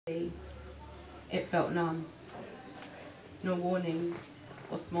It felt numb. No warning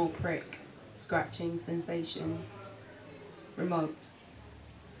or small prick, scratching sensation. Remote,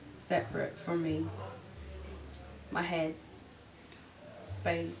 separate from me. My head,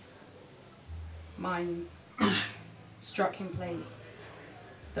 space, mind, struck in place.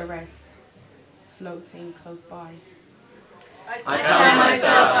 The rest, floating close by. I tell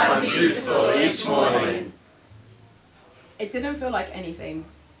myself I'm beautiful each morning. It didn't feel like anything.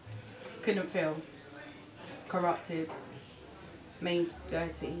 Couldn't feel. Corrupted, made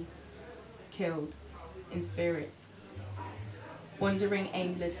dirty, killed in spirit. Wandering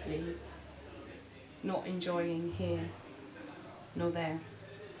aimlessly, not enjoying here nor there.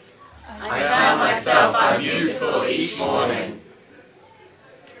 I tell myself I'm beautiful each morning.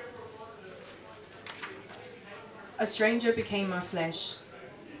 A stranger became my flesh,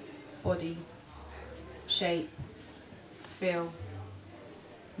 body, shape, feel,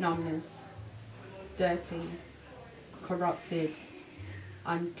 numbness, dirty, corrupted,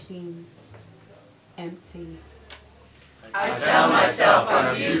 unclean, empty. I tell myself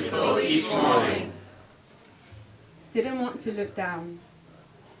I'm beautiful each morning. Didn't want to look down,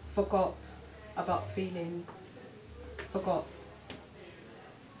 forgot about feeling, forgot.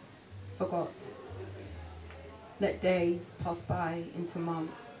 Let days pass by into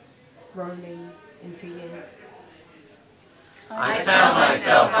months, rolling into years. I tell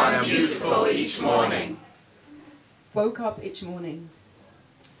myself I'm beautiful each morning. Woke up each morning,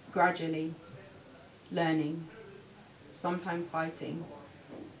 gradually, learning, sometimes fighting,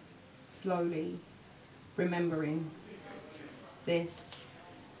 slowly, remembering. This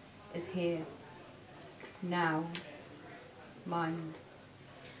is here, now, mine.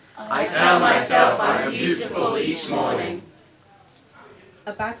 I tell myself I'm beautiful each morning.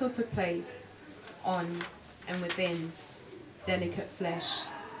 A battle took place on and within delicate flesh.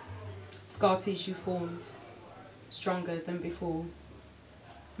 Scar tissue formed, stronger than before,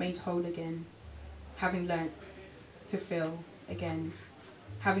 made whole again, having learnt to feel again,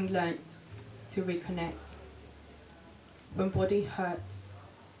 having learnt to reconnect. When body hurts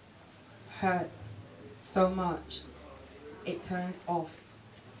so much, it turns off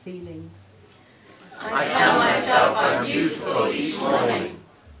feeling. I tell myself I'm beautiful each morning.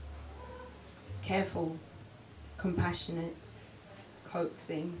 Careful, compassionate,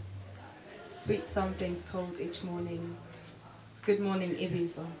 coaxing, sweet somethings told each morning. Good morning,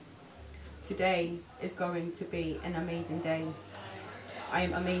 Ibizo. Today is going to be an amazing day. I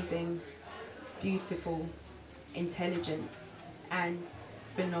am amazing, beautiful, intelligent, and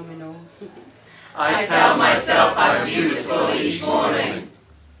phenomenal. I tell myself I'm beautiful each morning.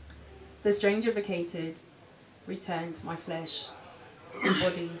 The stranger vacated, returned my flesh,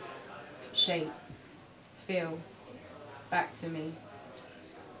 body, shape, feel, back to me.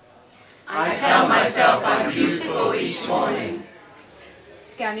 I tell myself I'm beautiful each morning.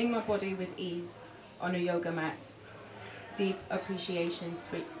 Scanning my body with ease on a yoga mat, deep appreciation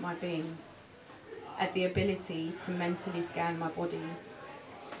sweeps my being. At the ability to mentally scan my body,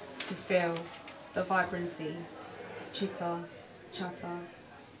 to feel the vibrancy, chitter, chatter,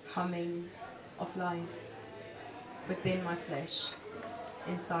 humming of life within my flesh,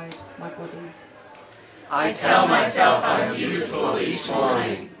 inside my body. I tell myself I'm beautiful each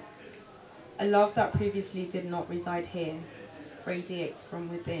morning. A love that previously did not reside here radiates from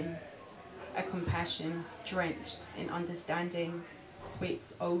within. A compassion drenched in understanding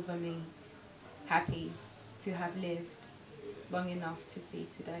sweeps over me. Happy to have lived long enough to see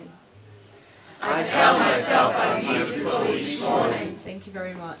today. I tell myself I'm beautiful each morning. Thank you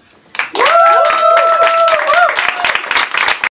very much.